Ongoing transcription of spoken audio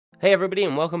Hey everybody,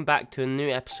 and welcome back to a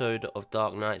new episode of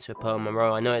Dark Nights with Poe And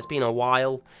Munro. I know it's been a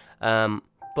while,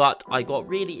 but I got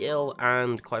really ill,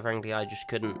 and quite frankly, I just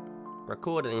couldn't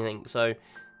record anything. So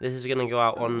this is going to go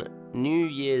out on New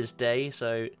Year's Day,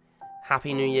 so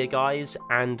Happy New Year, guys.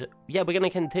 And yeah, we're going to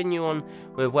continue on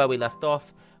with where we left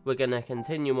off. We're going to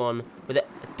continue on with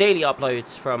daily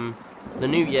uploads from the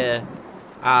new year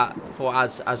for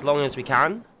as long as we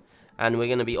can, and we're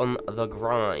going to be on the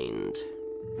grind.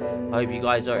 I hope you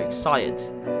guys are excited.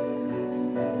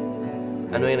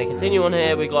 And we're going to continue on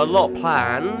here. We've got a lot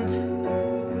planned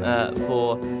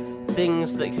for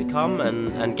things that could come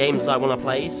and games that I want to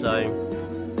play. So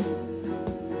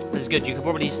this is good. You can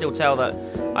probably still tell that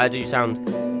I do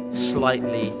sound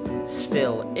slightly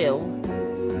still ill.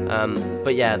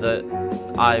 But yeah,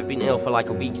 I've been ill for like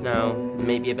a week now,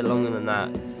 maybe a bit longer than that.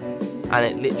 And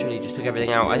it literally just took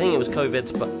everything out. I think it was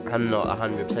COVID, but I'm not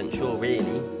 100% sure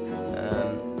really.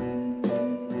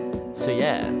 So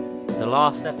yeah, the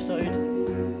last episode,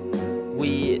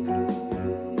 we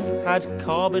had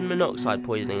carbon monoxide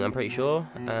poisoning, I'm pretty sure,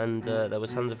 and there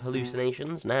was tons of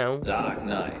hallucinations. Now, Dark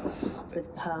Nights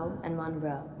with Poe and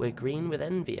Munro. We're green with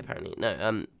envy, apparently.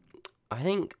 No, I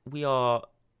think we are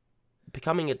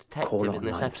becoming a detective in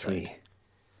this episode. 3.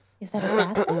 Is that a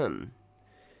bad thing?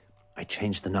 I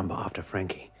changed the number after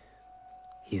Frankie.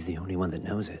 He's the only one that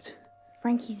knows it.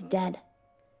 Frankie's dead.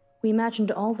 We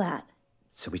imagined all that.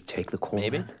 So we take the call,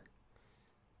 Maybe.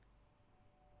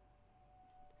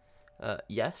 then?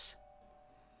 Yes.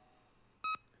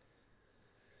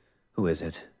 Who is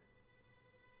it?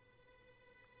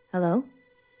 Hello?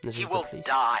 He will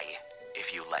die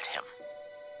if you let him.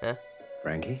 Huh?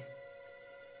 Frankie?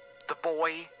 The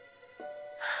boy...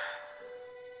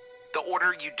 The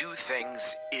order you do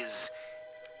things is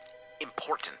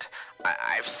important.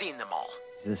 I've seen them all.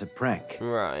 Is this a prank?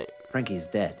 Right. Frankie's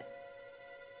dead.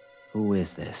 Who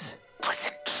is this?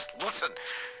 Listen, just listen.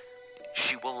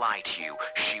 She will lie to you.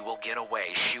 She will get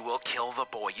away. She will kill the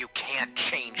boy. You can't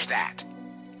change that.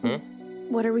 Huh?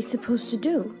 What are we supposed to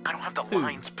do? I don't have the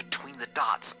lines between the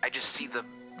dots. I just see the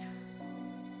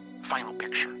final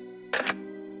picture.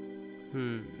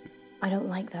 I don't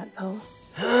like that, Poe.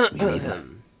 Me neither.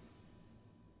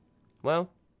 Well.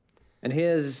 And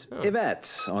here's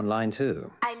Yvette on line 2.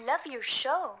 I love your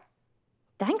show.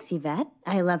 Thanks, Yvette.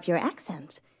 I love your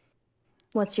accents.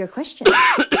 What's your question?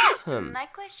 My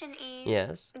question is,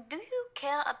 Yes. do you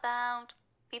care about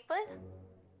people?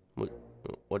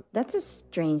 What? That's a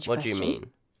strange What do question. you mean?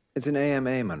 It's an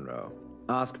AMA, Monroe.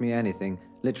 Ask me anything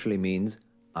literally means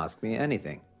ask me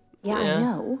anything. Yeah, Yeah. I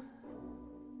know.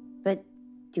 But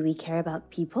do we care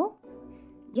about people?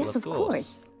 Yes, of of course.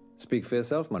 course. Speak for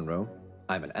yourself, Monroe.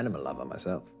 I'm an animal lover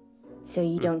myself. So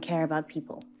you don't care about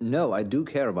people. No, I do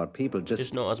care about people,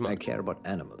 just not as I much. care about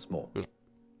animals more.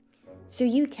 So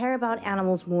you care about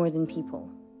animals more than people.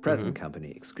 Present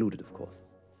company excluded, of course.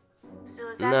 So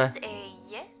that's a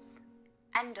yes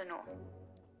and a no.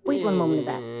 Wait one moment,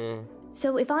 Yvette.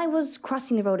 So if I was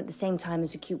crossing the road at the same time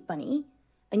as a cute bunny,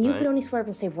 and you could only swerve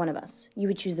and save one of us, you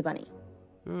would choose the bunny.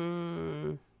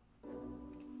 No.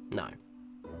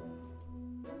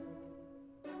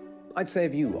 I'd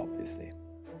save you, obviously.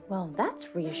 Well,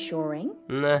 that's reassuring.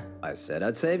 Nah. I said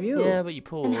I'd save you. Yeah, but you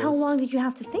paused. And how long did you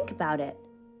have to think about it?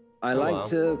 I like well.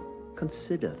 to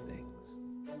consider things.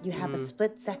 You have a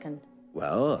split second.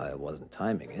 Well, I wasn't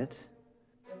timing it.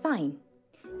 Fine.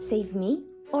 Save me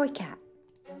or a cat.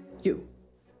 You.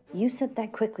 You said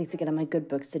that quickly to get on my good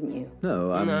books, didn't you?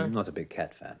 No, I'm not a big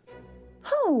cat fan.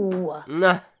 Oh!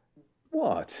 Nah.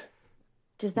 What?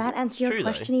 Does that answer your true, though.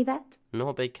 question, Yvette? Not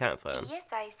a big cat fan. Yes,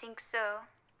 I think so.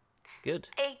 Good.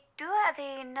 I do have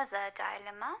another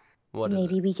dilemma. What is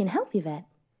Maybe it? we can help Yvette.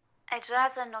 I'd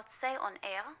rather not say on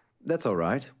air. That's all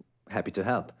right. Happy to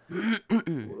help.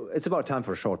 It's about time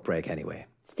for a short break anyway.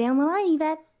 Stay on the line,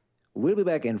 Yvette. We'll be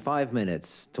back in 5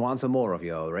 minutes to answer more of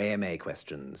your AMA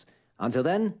questions. Until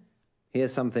then,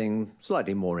 here's something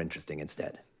slightly more interesting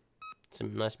instead.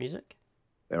 Some nice music.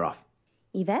 We're off.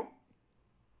 Yvette?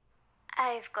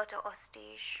 I've got a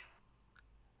hostage.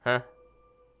 Huh?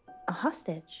 A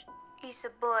hostage? He's a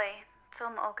boy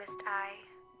from August I.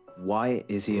 Why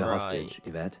is he a Right. hostage,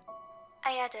 Yvette?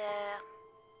 I had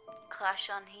a crush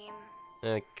on him,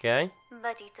 Okay.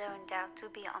 but he turned out to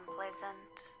be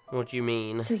unpleasant. What do you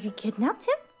mean? So you kidnapped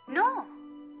him? No,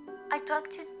 I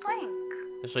took his drink.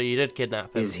 So you did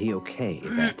kidnap him? Is he okay,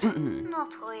 Yvette?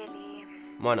 Not really.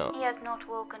 Why not? He has not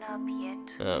woken up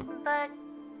yet. Oh. But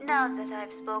now that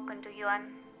I've spoken to you,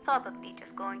 I'm probably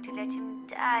just going to let him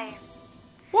die.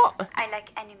 What? I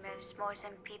like animals more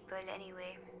than people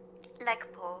anyway.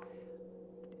 Like Poe.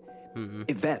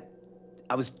 Yvette,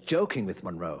 I was joking with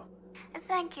Monroe.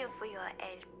 Thank you for your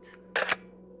help.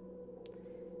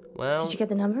 Well, Did you get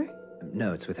the number?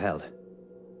 No, it's withheld.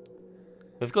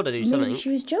 we've got to do something. Maybe she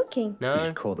was joking. We No,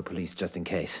 should call the police just in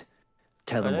case.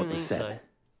 Tell I them don't what was think said.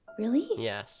 so. Really?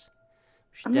 Yes.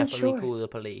 We should I'm not definitely sure. call the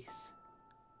police.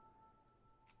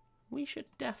 We should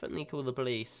definitely call the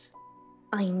police.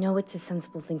 I know it's a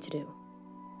sensible thing to do.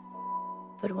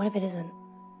 But what if it isn't?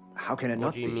 How can it What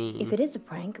not do you be? mean? If it is a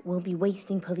prank, we'll be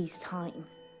wasting police time.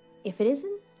 If it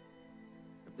isn't,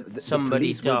 The Somebody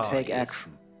police will take dies.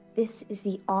 action. this is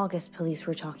the August police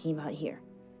we're talking about here.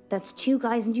 That's 2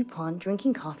 guys in DuPont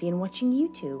drinking coffee and watching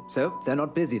YouTube. So, they're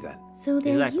not busy then. So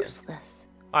they're Exactly. useless.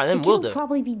 Alright, then The we'll kid do will it.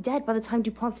 probably be dead by the time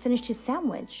DuPont's finished his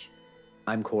sandwich.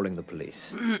 I'm calling the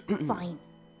police. Fine.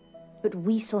 But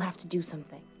we still have to do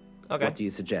something. Okay. What do you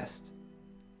suggest?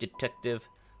 Detective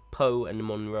Poe and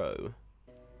Munro.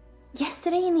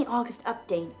 Yesterday in the August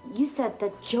update, you said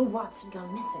that Joe Watts had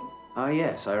gone missing. Ah,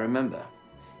 yes, I remember.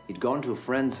 He'd gone to a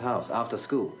friend's house after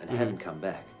school and hadn't come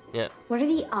back. Yeah. What are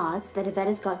the odds that Yvette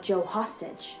has got Joe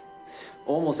hostage?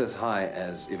 Almost as high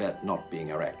as Yvette not being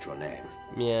her actual name.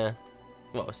 Yeah.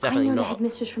 Well, it's I definitely know the not.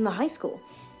 headmistress from the high school.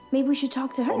 Maybe we should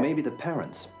talk to her. Or maybe the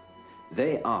parents.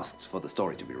 They asked for the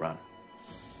story to be run.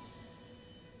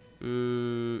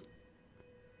 The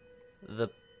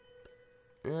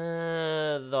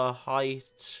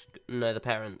no, the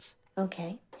parents.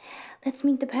 Okay. Let's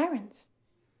meet the parents.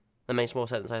 That makes more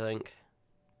sense, I think.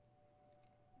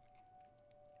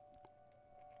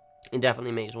 It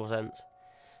definitely makes more sense.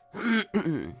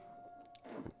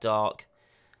 Dark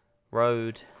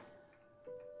road.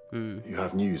 You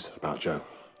have news about Joe?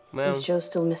 Well, Is Joe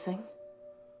still missing?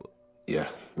 Yeah,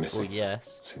 well, missing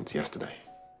yes. since yesterday.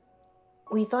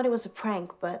 We thought it was a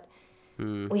prank, but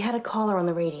we had a caller on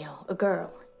the radio, a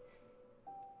girl.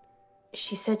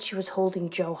 She said she was holding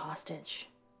Joe hostage.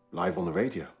 Live on the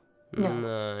radio? No,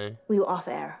 No, we were off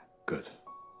air. Good.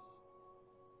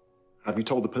 Have you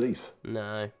told the police?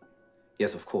 no.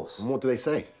 Yes, of course. And what do they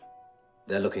say?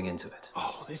 They're looking into it.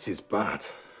 Oh, this is bad.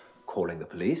 Calling the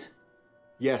police?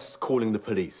 Yes, calling the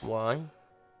police. Why?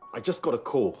 I just got a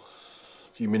call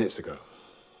a few minutes ago.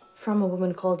 From a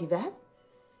woman called Yvette?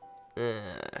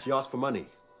 She asked for money.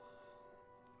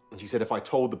 And she said if I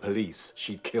told the police,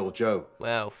 she'd kill Joe.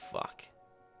 Well, fuck.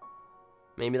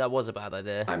 Maybe that was a bad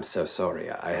idea. I'm so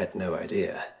sorry. I had no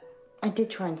idea. I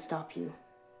did try and stop you.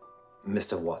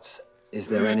 Mr. Watts, is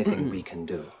there anything we can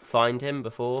do? Find him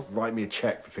before? Write me a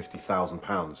check for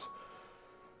 £50,000.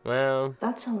 Well,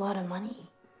 That's a lot of money.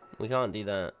 we can't do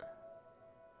that.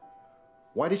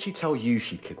 Why did she tell you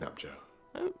she'd kidnapped Joe?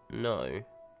 I don't know.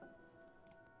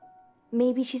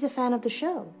 Maybe she's a fan of the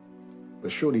show.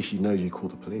 But surely she'd know you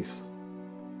called the police.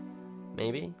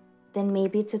 Maybe? Then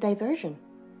maybe it's a diversion.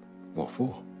 What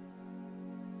for?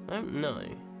 I don't know.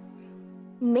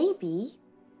 Maybe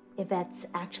Yvette's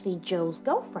actually Joe's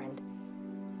girlfriend.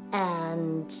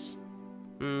 And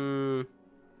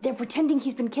they're pretending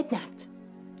he's been kidnapped.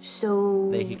 So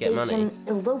They could get money. can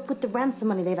elope with the ransom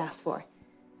money they've asked for.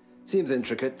 Seems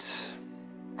intricate.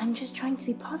 I'm just trying to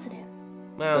be positive.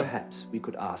 Well, Perhaps we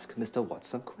could ask Mr. Watts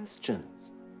some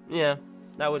questions. yeah,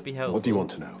 that would be helpful. What do you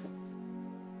want to know?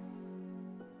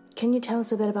 Can you tell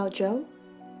us a bit about Joe?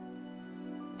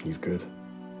 He's good.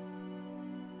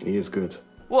 He is good.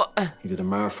 What? He did a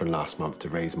marathon last month to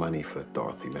raise money for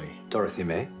Dorothy May. Dorothy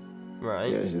May? Right.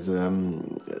 Yeah, she's an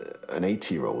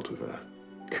 80-year-old with a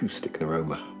acoustic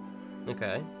neuroma.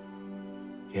 Okay.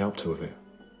 He helped her with it.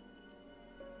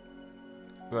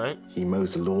 Right. He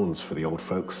mows the lawns for the old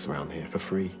folks around here for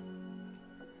free.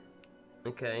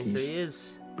 Okay, so he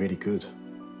is Really good.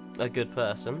 a good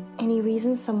person. Any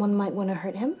reason someone might want to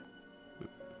hurt him?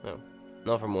 Well,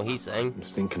 not from what he's saying. I'm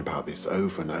thinking about this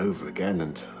over and over again,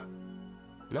 and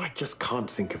No. I just can't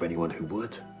think of anyone who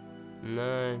would.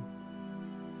 No.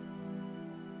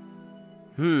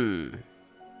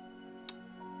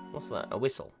 What's that? A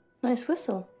whistle? Nice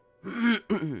whistle.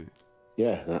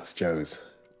 Yeah, that's Joe's.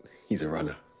 He's a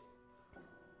runner.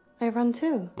 I run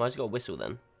too. Why's he got a whistle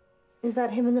then? Is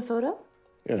that him in the photo?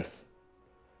 Yes.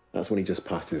 That's when he just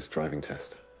passed his driving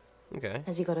test. Okay.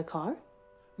 Has he got a car?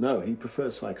 No, he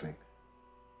prefers cycling.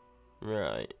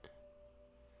 Right.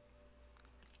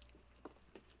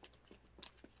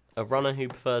 A runner who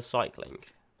prefers cycling.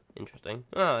 Interesting.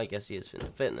 Oh, I guess he is into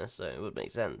fitness, so it would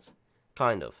make sense.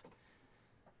 Kind of.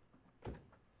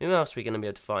 Who else are we going to be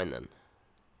able to find then?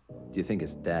 Do you think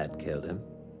his dad killed him?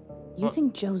 You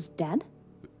think Joe's dead?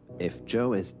 If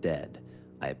Joe is dead,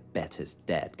 I bet his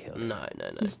dad killed him. No.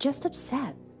 He's just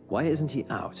upset. Why isn't he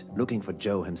out, looking for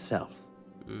Joe himself?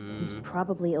 He's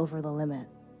probably over the limit.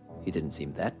 He didn't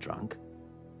seem that drunk.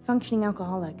 Functioning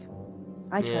alcoholic.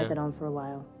 I tried Yeah. that on for a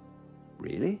while.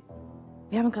 Really?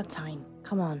 We haven't got time.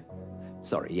 Come on.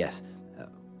 Sorry, yes.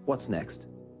 What's next?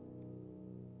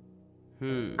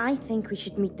 I think we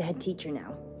should meet the head teacher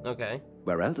now. Okay.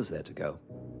 Where else is there to go?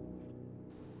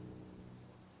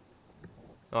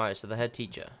 Alright, so the head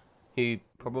teacher, who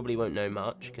probably won't know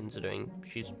much, considering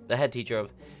she's the head teacher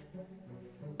of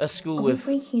a school with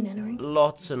breaking and entering?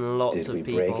 lots and lots of people. Did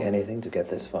we break anything to get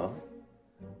this far?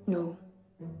 No.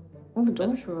 All the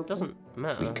doors were open. Doesn't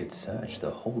matter. We could search the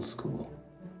whole school.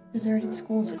 Deserted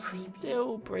schools are It's creepy.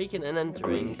 still breaking and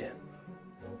entering. Agreed.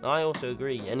 I also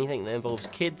agree. Anything that involves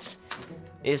kids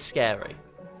is scary.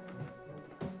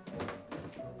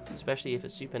 Especially if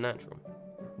it's supernatural.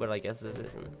 But I guess this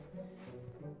isn't.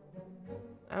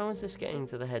 How is this getting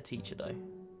to the head teacher, though?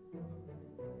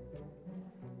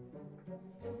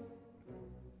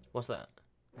 What's that?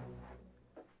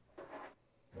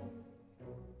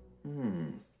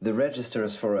 The register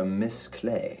is for a Miss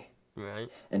Clay, Right.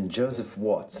 and Joseph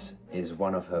Watts is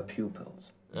one of her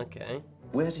pupils. Okay.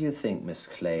 Where do you think Miss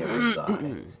Clay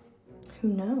resides? Who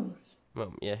knows?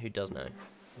 Well, yeah, who does know?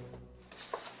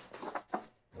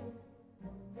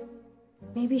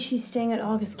 Maybe she's staying at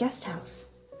August guest house.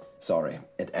 Sorry,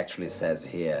 it actually says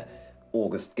here,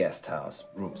 August Guest House,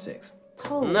 room 6.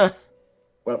 Oh, No.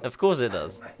 Well, Of course it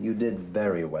does. you did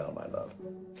very well, my love.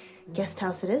 guest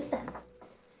house it is then.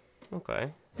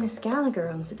 Okay. Miss Gallagher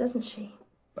owns it, doesn't she?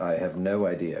 I have no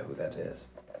idea who that is.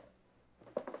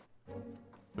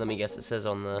 Let me guess, it says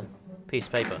on the piece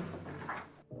of paper.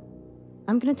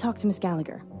 I'm gonna talk to Miss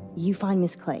Gallagher. You find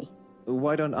Miss Clay.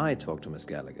 Why don't I talk to Miss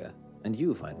Gallagher, and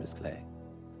you find Miss Clay?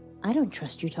 I don't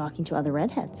trust you talking to other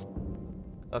redheads.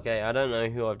 Okay, I don't know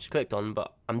who I've just clicked on,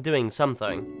 but I'm doing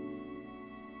something.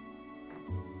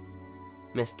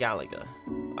 Miss Gallagher,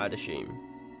 I'd assume.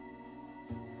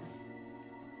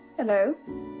 Hello?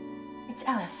 It's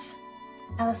Alice.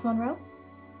 Alice Monroe?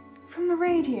 From the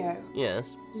radio.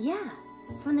 Yes. Yeah,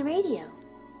 from the radio.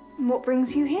 What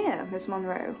brings you here, Miss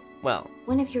Monroe? Well,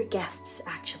 One of your guests,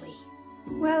 actually.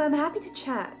 Well, I'm happy to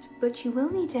chat, but you will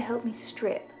need to help me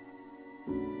strip.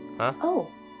 huh? Oh.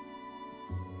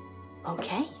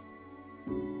 Okay.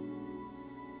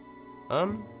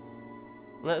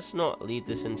 Let's not lead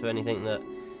this into anything that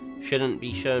shouldn't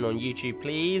be shown on YouTube,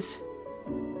 please.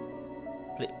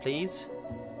 Please?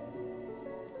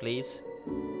 Please?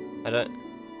 I don't...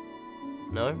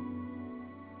 No?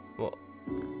 What?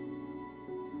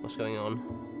 What's going on?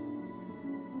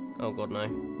 Oh god, no.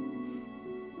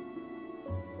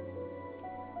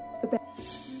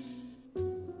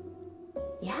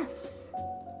 Yes.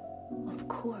 Of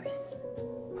course.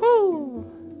 Whoo!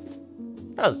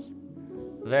 That was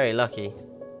very lucky.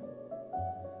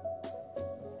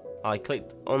 I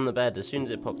clicked on the bed as soon as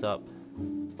it popped up.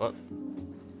 What?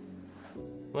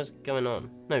 What's going on?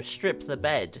 No, strip the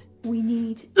bed. We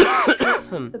need to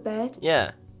strip the bed.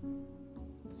 Yeah.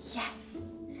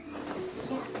 Yes.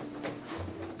 Yes.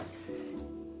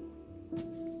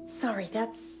 Sorry,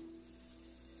 that's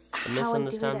how I do it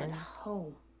misunderstanding? at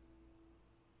home.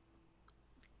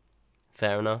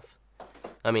 Fair enough.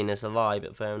 I mean, it's a lie,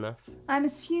 but fair enough. I'm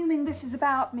assuming this is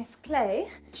about Miss Clay.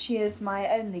 She is my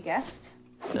only guest.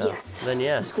 Yeah. Yes. Then The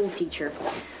yes. school teacher.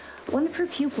 One of her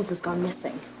pupils has gone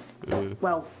missing.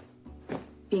 Well,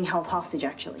 being held hostage,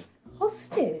 actually.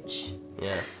 Hostage?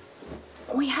 Yes.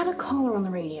 We had a caller on the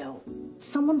radio.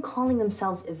 Someone calling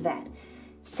themselves Yvette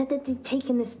said that they'd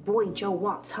taken this boy, Joe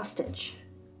Watts, hostage.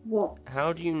 What?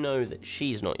 How do you know that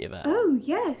she's not Yvette? Oh,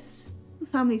 yes. The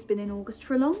family's been in August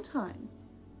for a long time.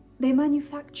 They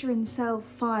manufacture and sell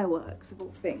fireworks, of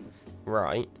all things.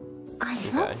 Right. I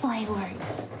love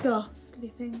fireworks. Ghastly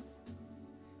things.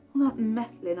 All that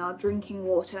metal in our drinking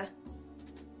water.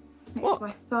 Makes What?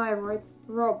 my thyroid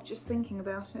throb just thinking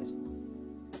about it.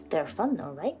 They're fun,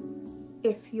 though, right?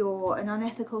 If you're an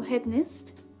unethical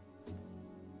hedonist,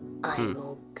 I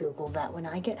will Google that when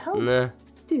I get home. Nah.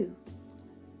 do.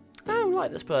 I don't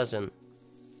like this person.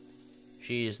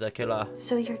 She's the killer.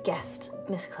 So your guest,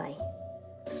 Miss Clay.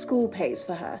 School pays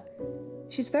for her.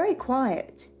 She's very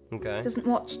quiet. Okay. Doesn't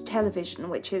watch television,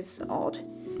 which is odd.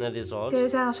 That is odd.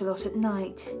 Goes out a lot at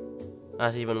night.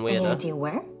 That's even Any weirder. idea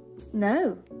where?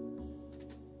 No.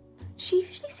 She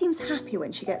usually seems happy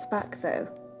when she gets back, though.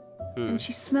 And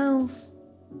she smells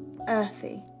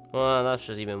earthy. Well, that's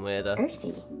just even weirder.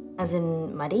 Earthy. As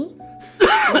in muddy?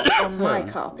 Not on my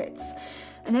carpets.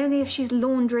 And only if she's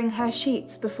laundering her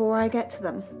sheets before I get to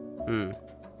them.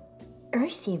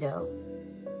 Earthy, though.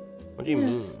 What do you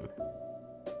Yes. mean?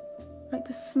 Like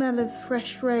the smell of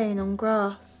fresh rain on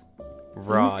grass. You must have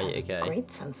Right, a okay.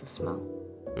 Great sense of smell.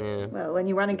 Yeah. Well, when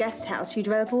you run a guest house, you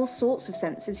develop all sorts of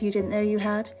senses you didn't know you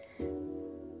had.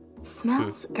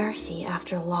 Smells earthy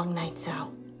after a long night's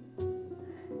out.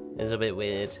 It's a bit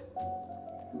weird.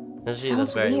 Actually, Sounds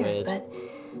that's very weird, but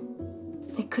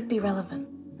it could be relevant.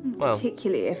 Well,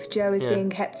 Particularly if Joe is being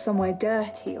kept somewhere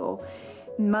dirty or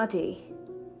muddy.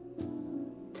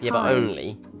 yeah, but Tied,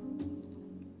 only.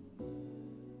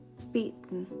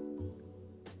 beaten,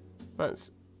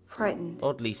 That's frightened.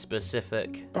 oddly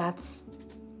specific. That's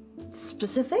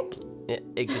specific? Yeah,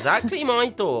 exactly my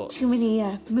thought. Too many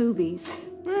movies.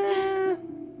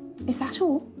 Is that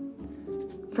all?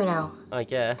 For now. I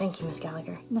guess. Thank you, Miss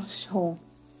Gallagher. Not at all.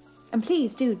 And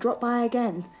please do drop by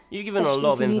again. You've given a especially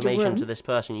lot if of you need a information room. to this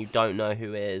person you don't know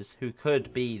who is, who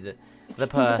could be the of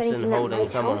person anything that holding might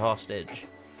someone help? hostage.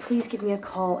 Please give me a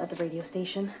call at the radio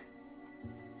station.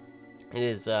 It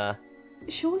is,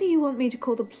 Surely you want me to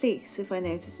call the police if I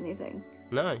notice anything?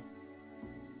 no.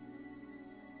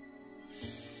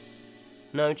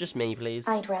 No, just me, please.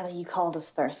 I'd rather you called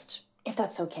us first, if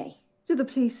that's okay. Do the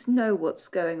police know what's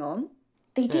going on?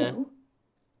 They do. Yeah.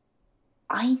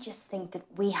 I just think that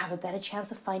we have a better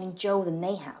chance of finding Joe than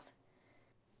they have.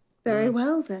 Very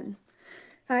well then.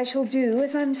 I shall do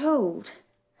as I'm told.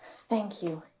 Thank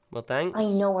you. Well, thanks. I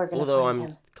know we're gonna Although find I'm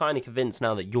him. kind of convinced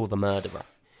now that you're the murderer.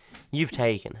 You've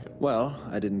taken him. Well,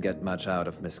 I didn't get much out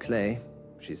of Miss Clay.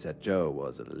 She said Joe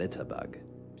was a litter bug.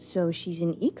 So she's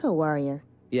an eco-warrior.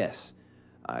 Yes,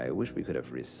 I wish we could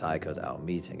have recycled our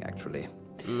meeting, actually.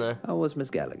 No. How was Miss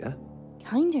Gallagher?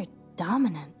 Kinda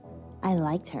dominant. I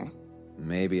liked her.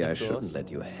 Maybe I course. shouldn't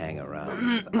let you hang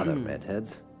around with other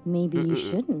redheads. Maybe you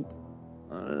shouldn't.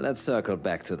 Let's circle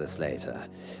back to this later.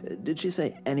 Did she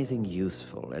say anything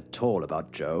useful at all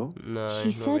about Joe? No, She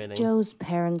not said really. Joe's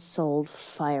parents sold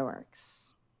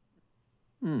fireworks.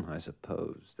 I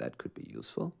suppose that could be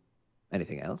useful.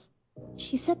 Anything else?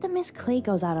 She said that Miss Clay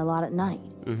goes out a lot at night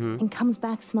and comes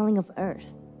back smelling of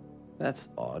earth. That's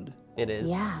odd. It is.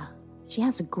 Yeah, she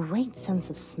has a great sense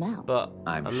of smell. But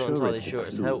I'm not sure entirely it's sure a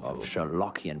it's clue helpful. of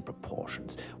Sherlockian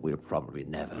proportions we'll probably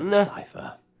never Nah.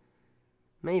 decipher.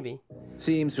 Maybe.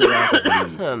 Seems we're out of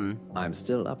leads. I'm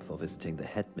still up for visiting the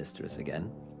headmistress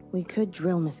again. We could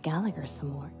drill Miss Gallagher some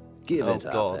more. Give Oh it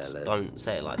up, God! Alice. Don't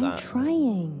say it like I'm that.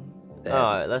 trying.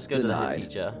 Alright, let's go to the head Denied.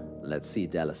 teacher. Let's see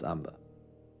Dallas Umber.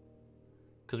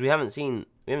 Because we haven't seen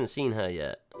her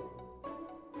yet.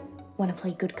 Want to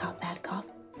play good cop, bad cop?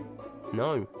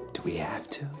 No. Do we have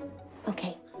to?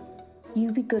 Okay,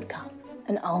 you be good cop,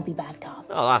 and I'll be bad cop.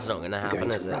 Oh, that's not gonna We're happen, going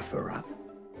is to it? rough her up.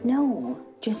 No,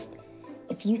 just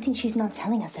if you think she's not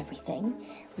telling us everything,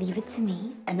 leave it to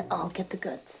me, and I'll get the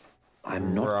goods.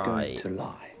 I'm not going Right. to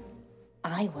lie.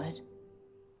 I would.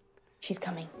 She's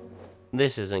coming.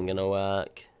 This isn't gonna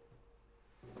work.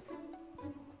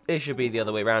 It should be the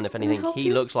other way around. If anything, help he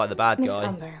you? looks like the bad Miss guy.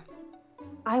 Umber,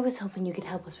 I was hoping you could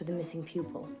help us with the missing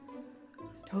pupil.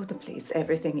 Told the police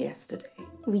everything yesterday.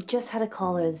 We just had a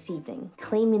caller this evening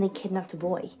claiming they kidnapped a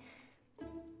boy.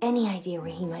 Any idea where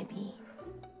he might be?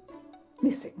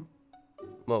 Missing.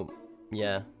 Well,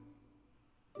 yeah.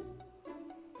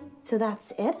 So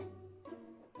that's it?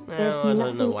 Well, There's I don't know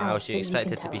nothing what else else you that you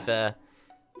expected can to be tell us. fair.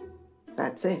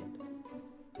 That's it.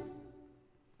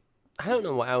 I don't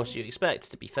know what else you expect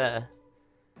to be fair.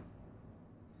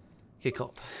 Good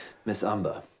cop. Miss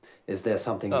Umber, is there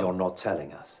something you're not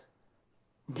telling us?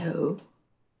 No.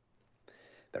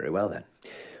 Very well then.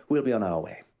 We'll be on our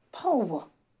way. Poe.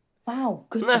 Wow,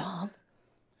 good Nah. job.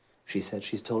 She said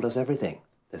she's told us everything.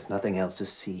 There's nothing else to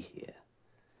see here.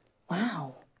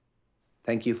 Wow.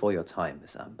 Thank you for your time,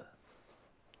 Miss Umber.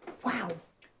 Wow.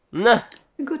 Nah.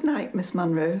 Good night, Miss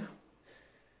Monroe.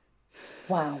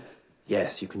 Wow.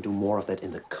 Yes, you can do more of that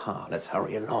in the car. Let's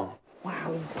hurry along.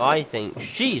 Wow. I think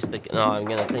she's the... No, I'm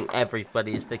gonna think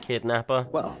everybody's the kidnapper.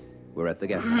 Well, we're at the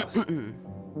guest house.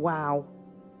 Wow.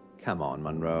 Come on,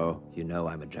 Monroe. You know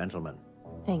I'm a gentleman.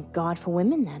 Thank God for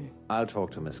women then. I'll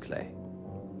talk to Miss Clay.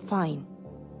 Fine.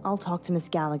 I'll talk to Miss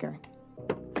Gallagher.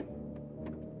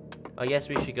 I guess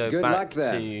we should go Good back luck,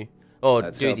 then. to... Or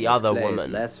Let's do hope the Miss other Clay's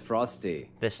woman less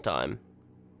frosty. this time.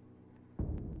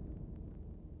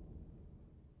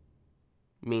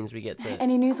 Means we get to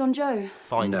Any news on Joe?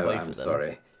 find No, both I'm of them.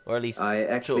 sorry. Or at least I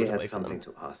actually talk to had both of something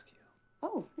them. to ask you.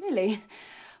 Oh, really?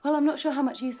 Well, I'm not sure how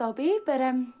much use I'll be, but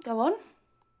go on.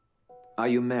 Are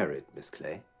you married, Miss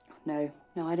Clay? No,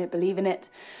 I don't believe in it.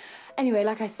 Anyway,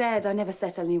 like I said, I never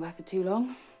settle anywhere for too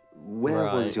long. Where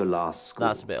Right. was your last school?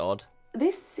 That's a bit odd.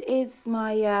 This is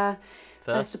my first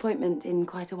First? appointment in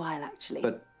quite a while, actually.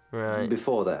 But Right.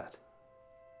 before that?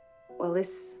 Well,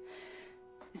 this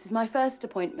is my first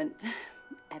appointment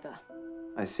ever.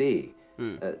 I see.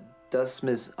 Does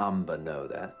Miss Umber know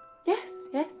that? Yes,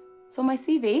 it's on my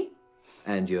CV.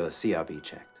 And your CRB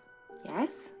checked?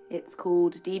 Yes, it's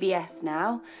called DBS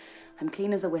now. I'm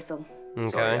clean as a whistle. Okay.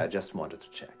 Sorry, I just wanted to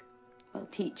check. Well,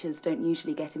 teachers don't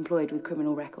usually get employed with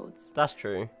criminal records. That's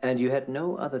true. And you had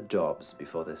no other jobs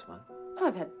before this one?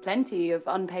 I've had plenty of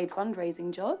unpaid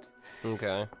fundraising jobs.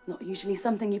 Okay. Not usually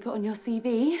something you put on your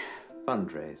CV.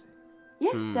 Fundraising?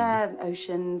 Yes,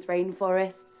 oceans,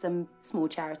 rainforests, some small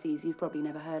charities you've probably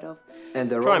never heard of. And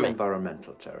they're all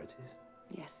environmental charities?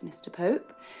 Yes, Mr.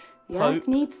 Pope. The Pope. Earth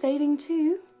needs saving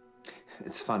too.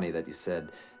 It's funny that you said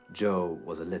Joe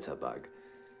was a litter bug.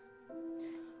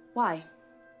 Why?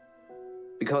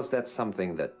 Because that's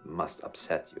something that must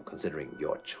upset you, considering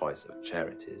your choice of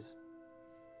charities.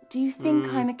 Do you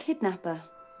think I'm a kidnapper?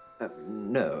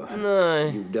 No. No.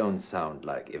 You don't sound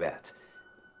like Yvette.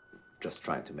 Just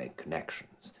trying to make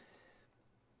connections.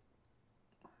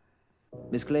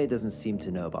 Miss Clay doesn't seem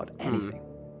to know about anything,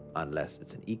 unless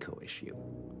it's an eco issue.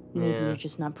 Maybe you're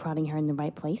just not prodding her in the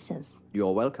right places.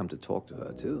 You're welcome to talk to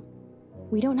her, too.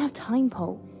 We don't have time,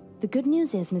 Poe. The good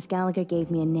news is Miss Gallagher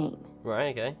gave me a name.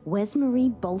 Right, okay. Wes Marie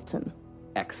Bolton.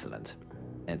 Excellent.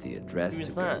 And the address Who's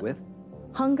to that? go with?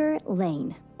 Hunger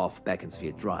Lane. Off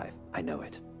Beaconsfield Drive. I know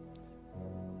it.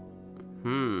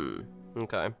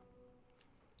 Okay.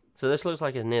 So this looks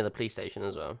like it's near the police station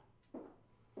as well.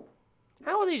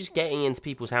 How are they just getting into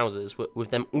people's houses with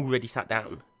them already sat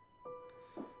down?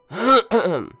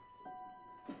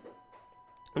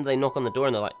 And they knock on the door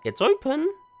and they're like, "It's open."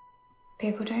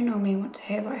 People don't normally want to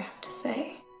hear what I have to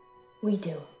say. We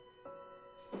do.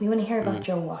 We want to hear about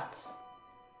Joe Watts.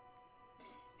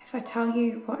 If I tell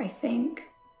you what I think,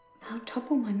 they'll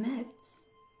topple my meds.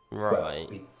 Right. Well,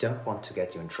 we don't want to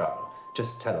get you in trouble.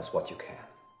 Just tell us what you can.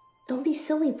 Don't be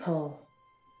silly, Poe.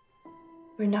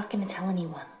 We're not going to tell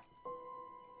anyone.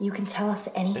 You can tell us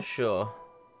anything. Sure.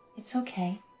 It's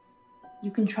okay.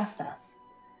 You can trust us.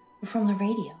 We're from the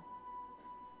radio.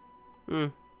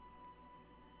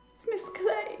 It's Miss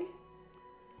Clay.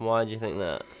 Why do you think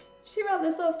that? She ran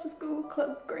this after-school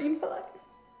club, Green for Life.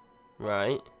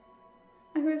 Right.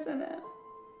 I was in it.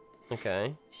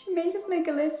 Okay. She made us make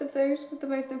a list of those with the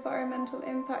most environmental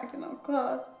impact in our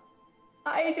class.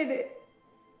 I did it.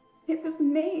 It was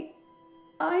me.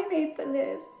 I made the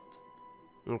list.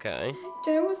 Okay.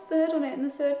 Joe was third on it and the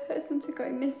third person to go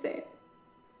missing.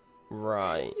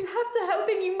 Right. You have to help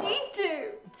him, you need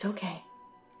to! It's okay.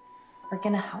 We're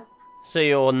gonna help. So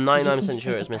you're just need 99% to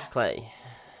sure take it's a Miss Clay.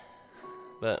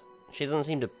 But she doesn't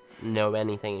seem to know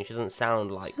anything. She doesn't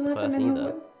sound like She the live person in the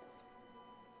either. woods.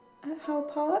 At Howe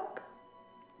Park.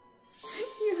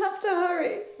 You have to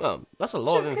hurry. Well, that's a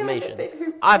lot of She'll kill him if information. they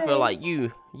don't I pay. feel like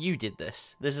you did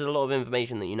this. This is a lot of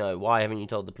information that you know. Why haven't you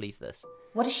told the police this?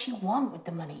 What does she want with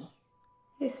the money?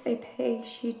 If they pay,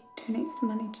 she donates the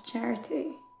money to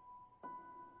charity.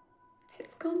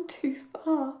 It's gone too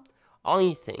far.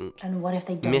 I think And what if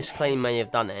they don't? Miss Clay may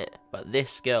have done it, but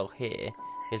this girl here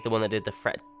is the one that did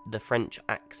the French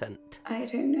accent. I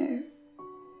don't know.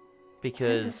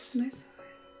 Because I saw it.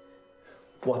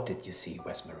 What did you see,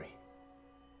 Wes Marie?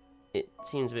 it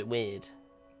seems a bit weird.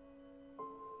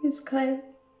 Miss Clay.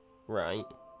 Right.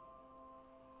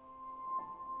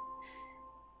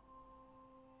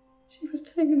 She was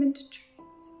turning them into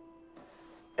trees.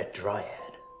 A dryad.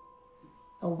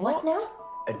 A what now?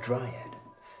 A dryad.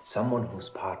 Someone who's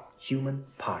part human,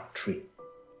 part tree.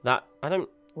 That, I don't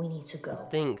We need to go.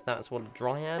 think that's what a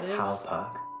dryad is. Howe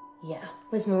Park. Yeah.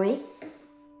 Where's Marie?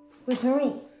 Where's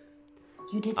Marie?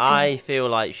 You did good. I feel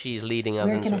like she's leading us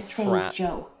We're into gonna a save trap.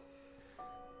 Joe.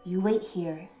 You wait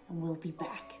here and we'll be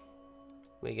back.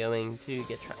 We're going to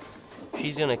get trapped.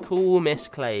 She's gonna call Miss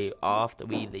Clay after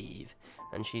we leave,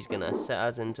 and she's gonna set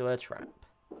us into a trap.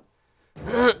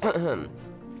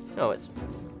 Oh, it's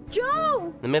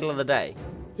Joe! the middle of the day.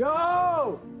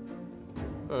 Joe!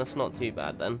 Oh, that's not too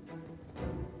bad then.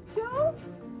 Joe?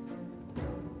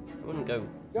 I wouldn't go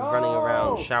running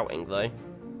around shouting though.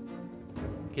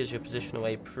 Gives your position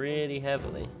away pretty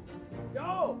heavily.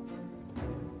 Joe!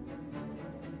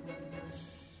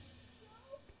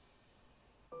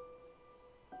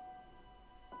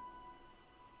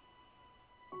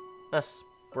 That's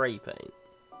spray paint.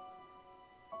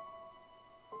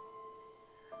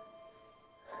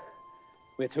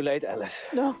 We're too late, Alice.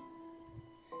 No.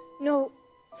 No.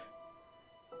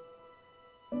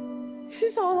 This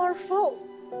is all our fault.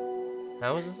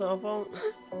 How is this our fault?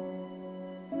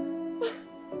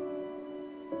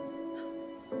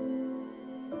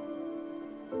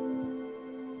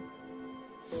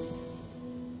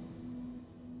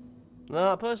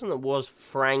 That person that was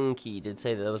Frankie did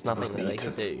say that there was nothing that they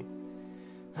could do.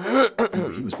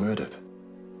 He was murdered.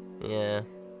 Yeah.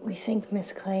 We think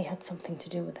Miss Clay had something to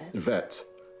do with it. Yvette,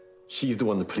 she's the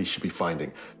one the police should be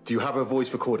finding. Do you have her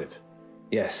voice recorded?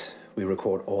 Yes, we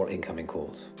record all incoming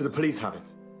calls. Do the police have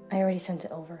it? I already sent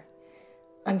it over.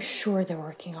 I'm sure they're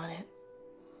working on it.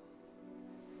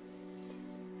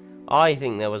 I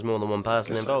think there was more than one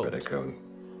person Guess involved. I better go and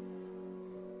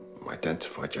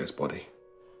identify Joe's body.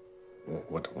 Or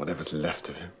whatever's left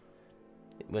of him.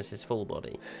 It was his full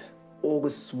body.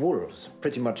 August's wolves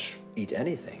pretty much eat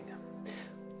anything.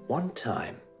 One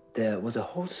time, there was a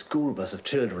whole school bus of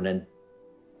children and...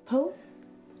 Poe,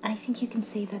 I think you can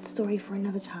save that story for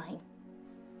another time.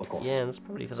 Of course. Yeah, that's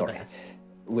probably for the best.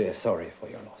 We're sorry for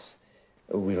your loss.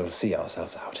 We'll see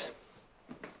ourselves out.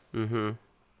 Mm-hmm.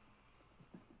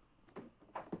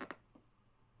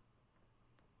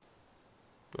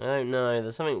 I don't know,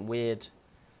 there's something weird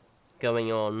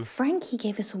going on. Frankie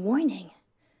gave us a warning.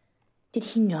 Did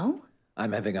he know?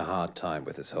 I'm having a hard time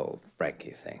with this whole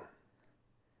Frankie thing.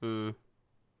 Where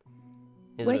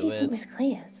do you think Miss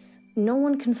Clay is? No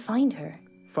one can find her.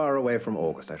 Far away from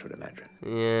August, I should imagine.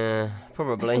 Yeah,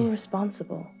 probably. I feel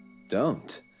responsible.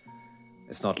 Don't.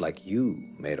 It's not like you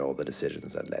made all the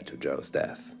decisions that led to Joe's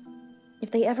death.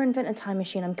 If they ever invent a time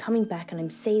machine, I'm coming back and I'm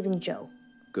saving Joe.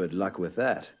 Good luck with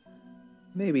that.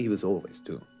 Maybe he was always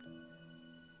doomed.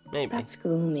 Maybe. That's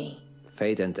gloomy.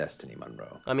 Fate and destiny,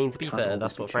 Monroe. I mean, to be fair,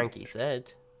 that's what Frankie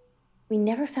said. We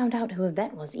never found out who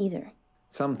Yvette was either.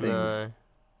 Some things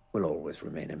will always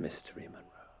remain a mystery, Monroe.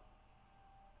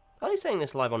 Are they saying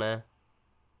this live on air?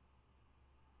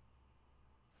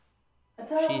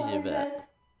 She's Yvette.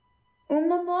 Un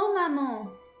moment, maman.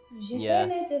 J'ai Yeah.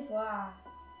 fait mes devoirs.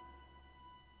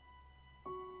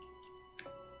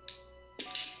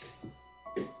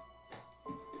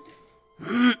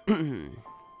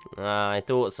 I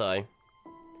thought so.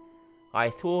 I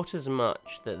thought as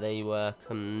much that they were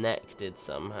connected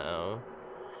somehow.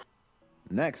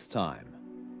 Next time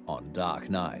on Dark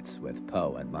Nights with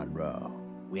Poe and Munro.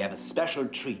 We have a special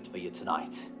treat for you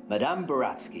tonight. Madame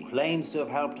Baratsky claims to have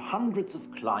helped hundreds of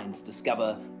clients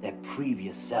discover their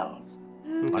previous selves.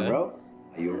 Okay. Monroe,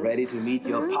 are you ready to meet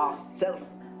your past self?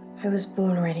 I was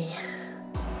born ready.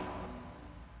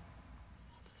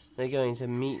 They're going to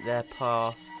meet their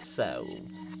past selves.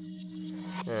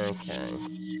 Okay.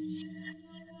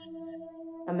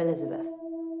 I'm Elizabeth.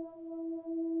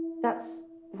 That's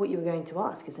what you were going to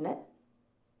ask, isn't it?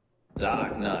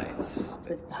 Dark Nights.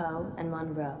 With Poe and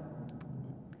Munro.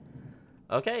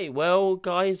 Okay, well,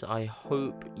 guys, I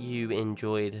hope you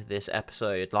enjoyed this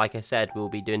episode. Like I said, we'll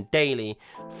be doing daily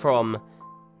from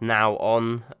now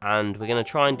on, and we're going to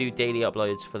try and do daily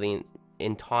uploads for the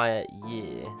entire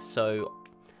year. So,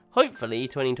 hopefully,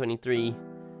 2023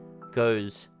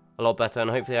 goes a lot better, and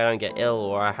hopefully I don't get ill,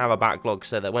 or I have a backlog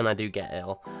so that when I do get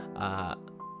ill,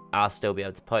 I'll still be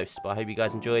able to post. But I hope you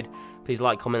guys enjoyed. Please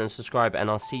like, comment, and subscribe, and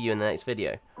I'll see you in the next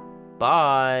video.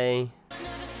 Bye!